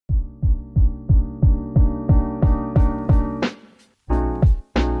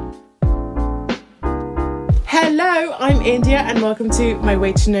Hello, I'm India and welcome to My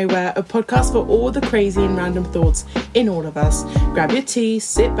Way to Nowhere, a podcast for all the crazy and random thoughts in all of us. Grab your tea,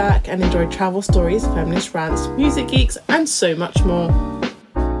 sit back and enjoy travel stories, feminist rants, music geeks and so much more.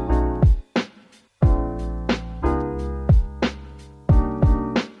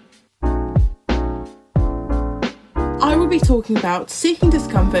 I will be talking about seeking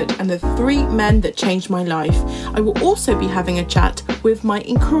discomfort and the 3 men that changed my life. I will also be having a chat with my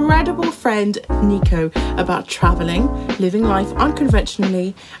incredible friend Nico about travelling, living life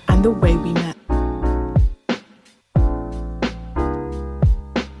unconventionally and the way we met.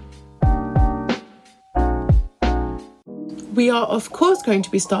 We are of course going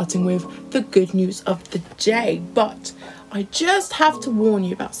to be starting with the good news of the day, but I just have to warn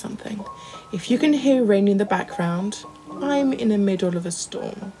you about something. If you can hear rain in the background, I'm in the middle of a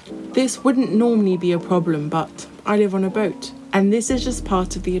storm. This wouldn't normally be a problem, but I live on a boat, and this is just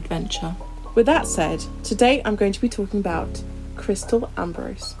part of the adventure. With that said, today I'm going to be talking about Crystal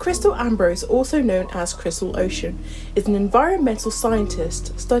Ambrose. Crystal Ambrose, also known as Crystal Ocean, is an environmental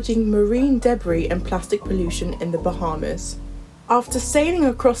scientist studying marine debris and plastic pollution in the Bahamas. After sailing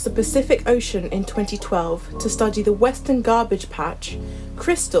across the Pacific Ocean in 2012 to study the Western Garbage Patch,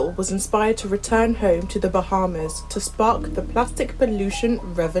 Crystal was inspired to return home to the Bahamas to spark the plastic pollution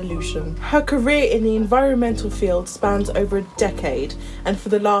revolution. Her career in the environmental field spans over a decade, and for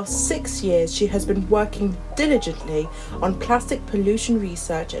the last 6 years she has been working diligently on plastic pollution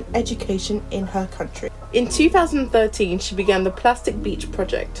research and education in her country. In 2013, she began the Plastic Beach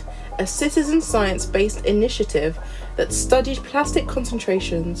Project, a citizen science-based initiative that studied plastic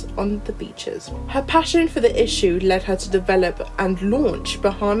concentrations on the beaches. Her passion for the issue led her to develop and launch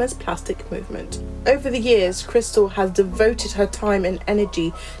Bahamas Plastic Movement. Over the years, Crystal has devoted her time and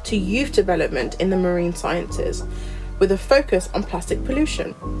energy to youth development in the marine sciences, with a focus on plastic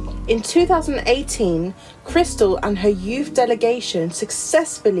pollution. In 2018, Crystal and her youth delegation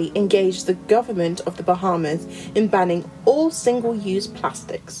successfully engaged the government of the Bahamas in banning all single-use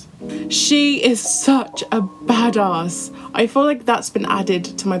plastics. She is such a badass. I feel like that's been added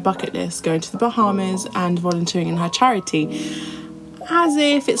to my bucket list, going to the Bahamas and volunteering in her charity. As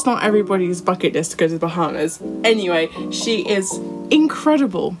if it's not everybody's bucket list to go to the Bahamas. Anyway, she is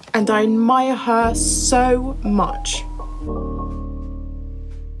incredible and I admire her so much.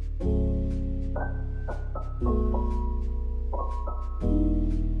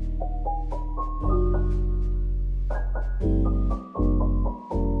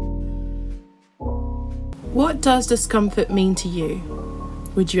 What does discomfort mean to you?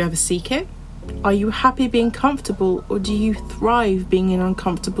 Would you ever seek it? Are you happy being comfortable, or do you thrive being in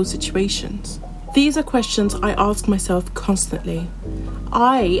uncomfortable situations? These are questions I ask myself constantly.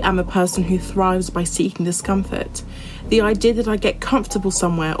 I am a person who thrives by seeking discomfort. The idea that I get comfortable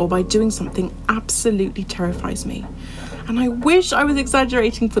somewhere or by doing something absolutely terrifies me. And I wish I was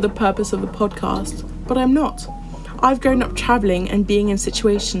exaggerating for the purpose of the podcast, but I'm not. I've grown up travelling and being in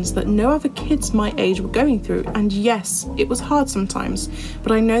situations that no other kids my age were going through, and yes, it was hard sometimes,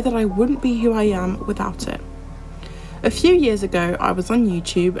 but I know that I wouldn't be who I am without it. A few years ago, I was on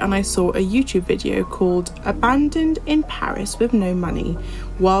YouTube and I saw a YouTube video called Abandoned in Paris with No Money,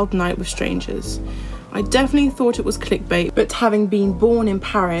 Wild Night with Strangers. I definitely thought it was clickbait, but having been born in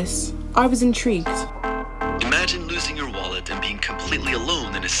Paris, I was intrigued. Imagine losing your wallet and being completely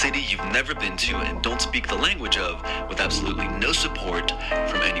alone in a city you've never been to and don't speak the language of, with absolutely no support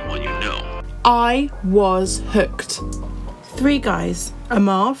from anyone you know. I was hooked. 3 guys,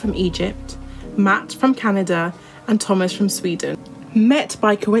 Amar from Egypt, Matt from Canada, and Thomas from Sweden, met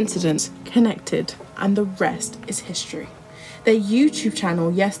by coincidence, connected, and the rest is history. Their YouTube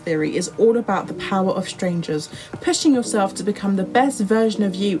channel, Yes Theory, is all about the power of strangers, pushing yourself to become the best version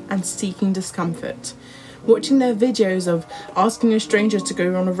of you and seeking discomfort. Watching their videos of asking a stranger to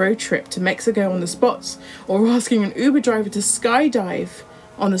go on a road trip to Mexico on the spot, or asking an Uber driver to skydive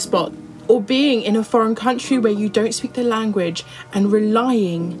on the spot, or being in a foreign country where you don't speak the language and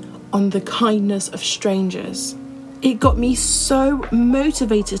relying on the kindness of strangers. It got me so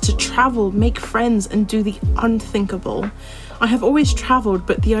motivated to travel, make friends, and do the unthinkable. I have always travelled,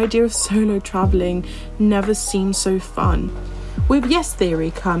 but the idea of solo travelling never seemed so fun. With Yes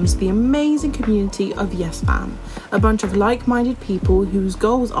Theory comes the amazing community of Yes Fam, a bunch of like-minded people whose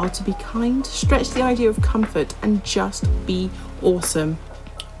goals are to be kind, stretch the idea of comfort, and just be awesome.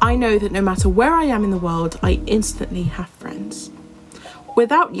 I know that no matter where I am in the world, I instantly have friends.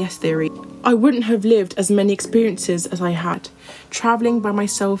 Without Yes Theory, I wouldn't have lived as many experiences as I had. Travelling by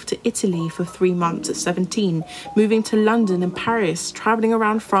myself to Italy for 3 months at 17, moving to London and Paris, travelling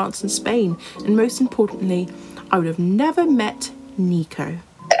around France and Spain, and most importantly, I would have never met Nico.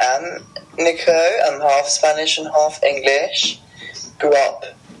 I'm Nico. I'm half Spanish and half English. Grew up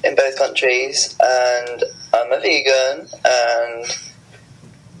in both countries, and I'm a vegan, and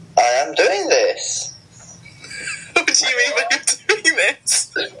I am doing this. What do you mean by you're doing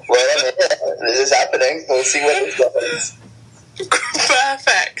this? Well, I'm here. This is happening. We'll see where this goes.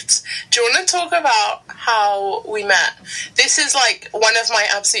 Perfect. Do you want to talk about how we met? This is like one of my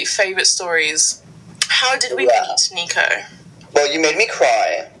absolute favourite stories. How did we meet, Nico? Well, you made me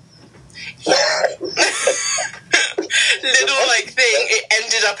cry. Yeah. Little like thing, it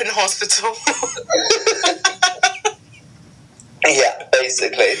ended up in hospital. Yeah,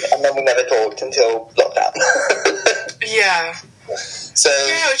 basically. And then we never talked until lockdown. Yeah. So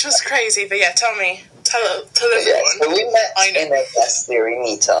yeah, which was crazy, but yeah, tell me. Tell everyone. Yeah, so we met in a Yes Theory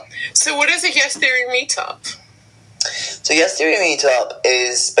meetup. So what is a Yes Theory meetup? So Yes Theory meetup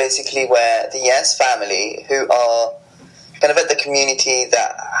is basically where the Yes family, who are kind of at the community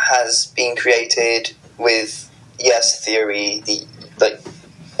that has been created with Yes Theory, the like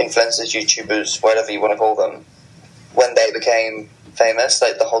influencers, YouTubers, whatever you want to call them, when they became famous,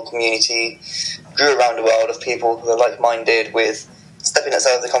 like the whole community grew around the world of people who are like-minded with stepping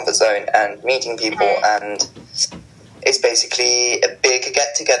outside of the comfort zone and meeting people, and it's basically a big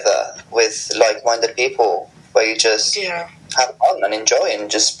get-together with like-minded people where you just have fun and enjoy and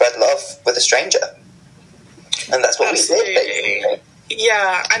just spread love with a stranger. And that's what we did, basically.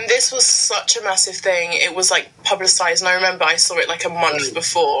 Yeah, and this was such a massive thing. It was like publicised, and I remember I saw it like a month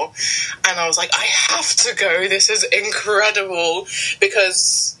before, and I was like, I have to go, this is incredible,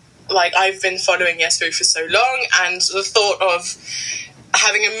 because like I've been following Yes Theory for so long, and the thought of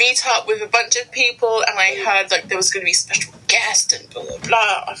having a meet-up with a bunch of people, and I heard like there was going to be special guests and blah blah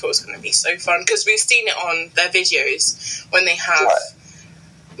blah, I thought it was going to be so fun, because we've seen it on their videos when they have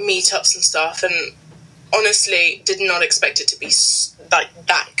meetups and stuff, and honestly did not expect it to be like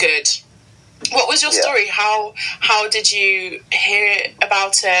that good. What was your story? How did you hear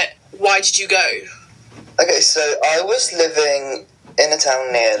about it? Why did you go? Okay, so I was living in a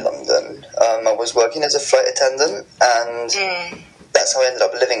town near London. I was working as a flight attendant, and that's how I ended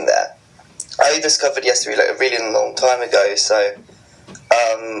up living there. I discovered Yes Theory like a really long time ago, so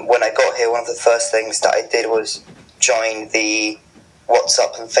when I got here, one of the first things that I did was join the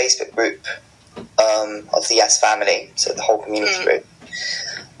WhatsApp and Facebook group of the Yes family, so the whole community group.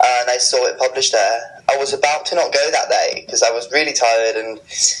 And I saw it published there. I was about to not go that day because I was really tired and,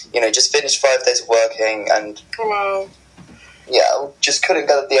 just finished 5 days of working, and I just couldn't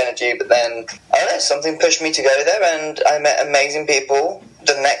get the energy. But then, I don't know, something pushed me to go there, and I met amazing people.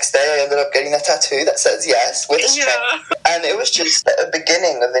 The next day I ended up getting a tattoo that says yes with a string. And it was just a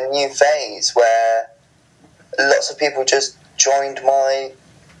beginning of a new phase where lots of people just joined my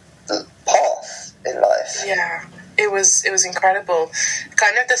path in life. Yeah, it was incredible.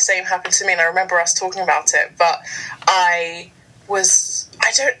 Kind of the same happened to me, and I remember us talking about it, but I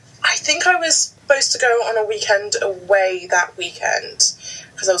think I was supposed to go on a weekend away that weekend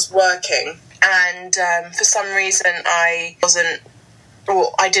because I was working, and for some reason I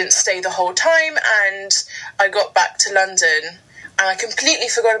didn't stay the whole time, and I got back to London and I completely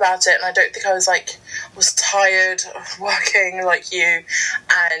forgot about it, and I don't think I was tired of working like you,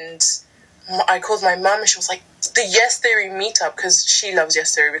 and I called my mum and she was like, the Yes Theory meetup, because she loves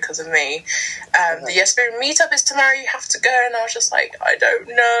Yes Theory because of me. The Yes Theory meetup is tomorrow, you have to go. And I was just like, I don't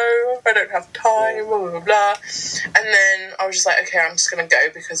know, I don't have time, blah, blah, blah. And then I was just like, okay, I'm just going to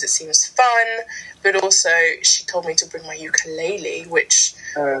go because it seems fun. But also, she told me to bring my ukulele, which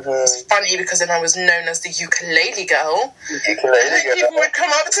was funny because then I was known as the ukulele girl. People would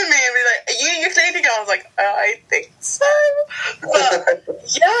come up to me and be like, are you a ukulele girl? I was like, I think so. But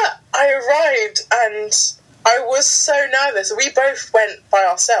yeah, I arrived and I was so nervous. We both went by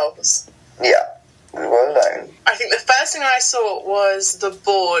ourselves. Yeah, we were alone. I think the first thing I saw was the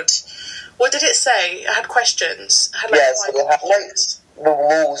board. What did it say? It had questions. It had so they had the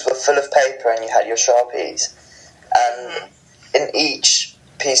walls were full of paper and you had your Sharpies. And in each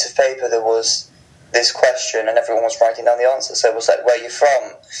piece of paper there was this question and everyone was writing down the answer. So it was like, where are you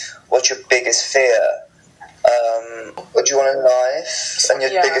from? What's your biggest fear? What do you want in life? And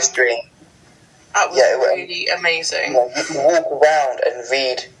your biggest dream? That was really amazing. You can walk around and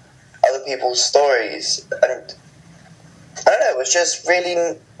read other people's stories, and I don't know, it was just really,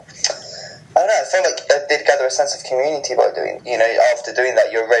 I don't know, I felt like I did gather a sense of community by doing, after doing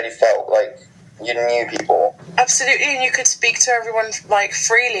that, you already felt like you knew people. Absolutely, and you could speak to everyone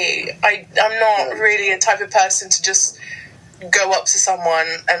freely. I'm not really a type of person to just go up to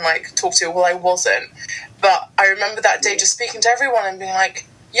someone and talk to. Well, I wasn't, but I remember that day just speaking to everyone and being like,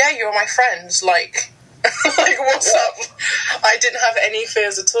 yeah, you're my friends, Like, what's up? I didn't have any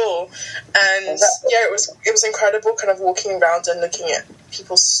fears at all. And yeah, it was incredible kind of walking around and looking at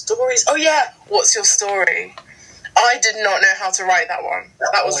people's stories. Oh yeah, what's your story? I did not know how to write that one.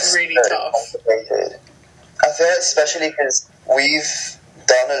 That was really tough. Complicated. I feel like especially because we've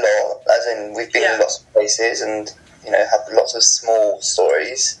done a lot, as in we've been in lots of places and, you know, have lots of small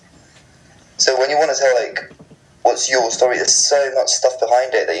stories. So when you want to tell, like, what's your story, there's so much stuff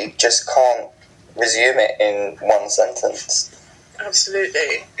behind it that you just can't resume it in one sentence.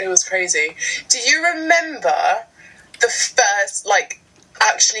 Absolutely. It was crazy. Do you remember the first, like,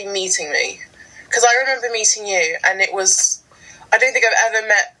 actually meeting me? Because I remember meeting you, and it was... I don't think I've ever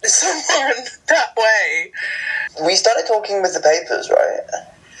met someone that way. We started talking with the papers, right?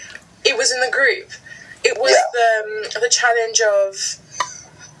 It was in the group. It was the challenge of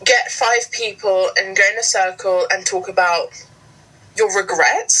get 5 people and go in a circle and talk about your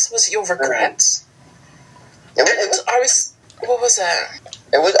regrets. Was it your regrets? It was, I was... What was it?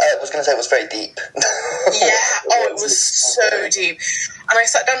 I was going to say it was very deep. It was so deep. And I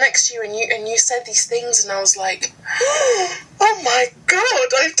sat down next to you and you said these things and I was like, oh my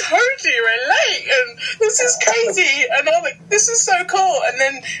God, I totally relate and this is crazy and I'm like, this is so cool. And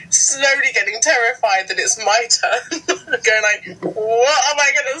then slowly getting terrified that it's my turn. Going like, what am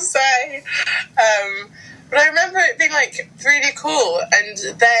I going to say? But I remember it being like really cool. And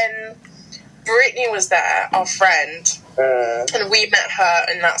then Brittany was there, our friend, and we met her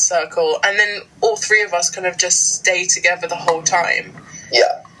in that circle, and then all 3 of us kind of just stayed together the whole time.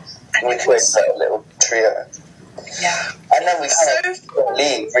 Yeah, and we played a little trio. Yeah. And then we kind of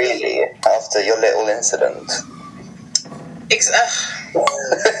leave, really, after your little incident.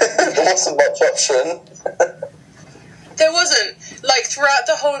 There wasn't much option. There wasn't. Like, throughout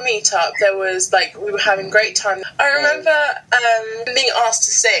the whole meetup, there was, like, we were having great time. I remember being asked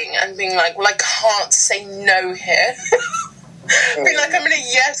to sing and being like, well, I can't say no here. Being like, I'm in a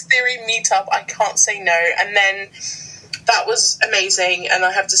Yes Theory meetup, I can't say no. And then that was amazing, and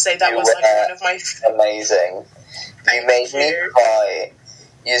I have to say that was, like, one of my... Amazing. You made me cry.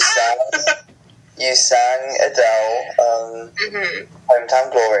 You sang Adele, Hometown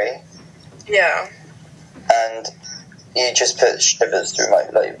Glory. Yeah. And... you just put shivers through my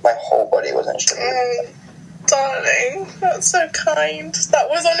whole body wasn't shivering. Darling, that's so kind. That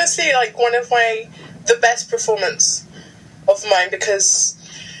was honestly like one of the best performance of mine because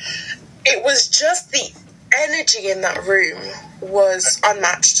it was just the energy in that room was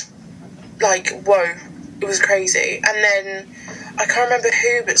unmatched. Like, whoa, it was crazy. And then I can't remember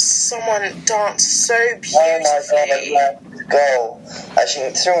who, but someone danced so beautifully. Oh my God, girl.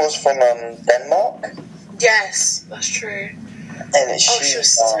 Actually, this one was from Denmark. Yes, that's true. And she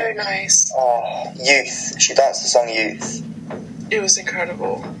was so nice. Oh, Youth. She danced the song Youth. It was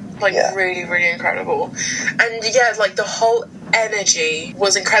incredible. Like, really, really incredible. And, yeah, like, the whole energy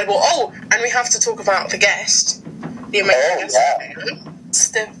was incredible. Oh, and we have to talk about the guest. The amazing guest.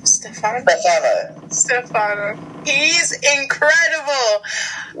 Stefano. He's incredible.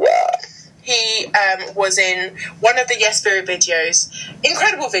 Yeah. He was in one of the Yes Theory videos.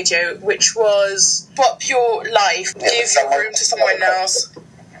 Incredible video, which was swap your life, give your room to someone else.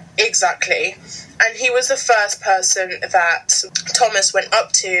 Exactly. And he was the first person that Thomas went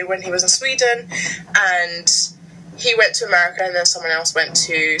up to when he was in Sweden. And he went to America and then someone else went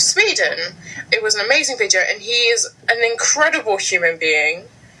to Sweden. It was an amazing video. And he is an incredible human being.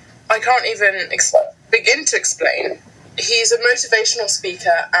 I can't even begin to explain. He's a motivational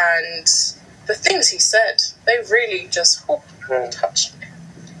speaker, and the things he said, they really just touched me.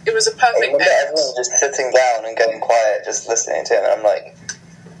 It was a perfect end. Everyone just sitting down and getting quiet, just listening to him, and I'm like,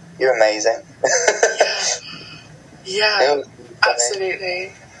 you're amazing. Yeah,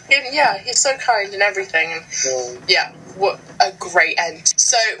 absolutely. Yeah, he's so kind and everything. Yeah, what a great end.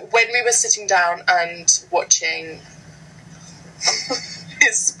 So when we were sitting down and watching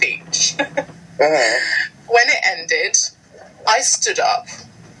his speech... When it ended, I stood up.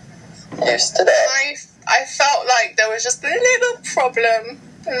 You stood up? I felt like there was just a little problem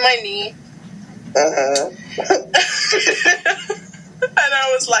in my knee. And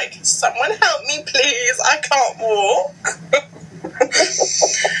I was like, someone help me, please. I can't walk.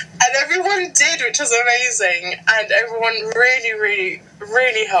 And everyone did, which was amazing. And everyone really, really,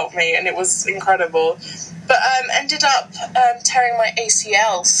 really helped me. And it was incredible. But ended up tearing my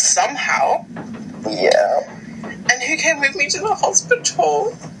ACL somehow. Yeah. And who came with me to the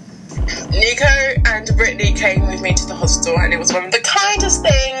hospital? Nico and Brittany came with me to the hospital, and it was one of the kindest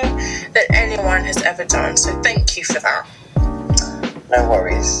things that anyone has ever done. So thank you for that. No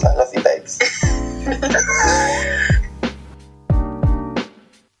worries. I love you, babes.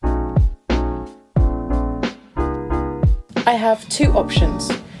 I have two options.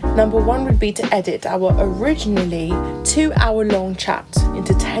 Number one would be to edit our originally 2-hour-long chat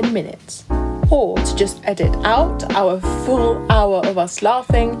into 10 minutes, or to just edit out our full hour of us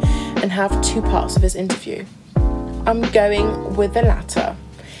laughing and have 2 parts of this interview. I'm going with the latter.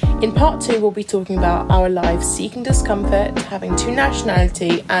 In part 2, we'll be talking about our lives seeking discomfort, having 2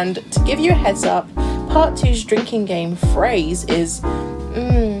 nationality, and to give you a heads up, part 2's drinking game phrase is,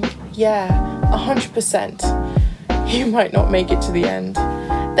 100%. You might not make it to the end.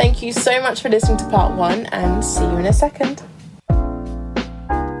 Thank you so much for listening to part 1, and see you in a second.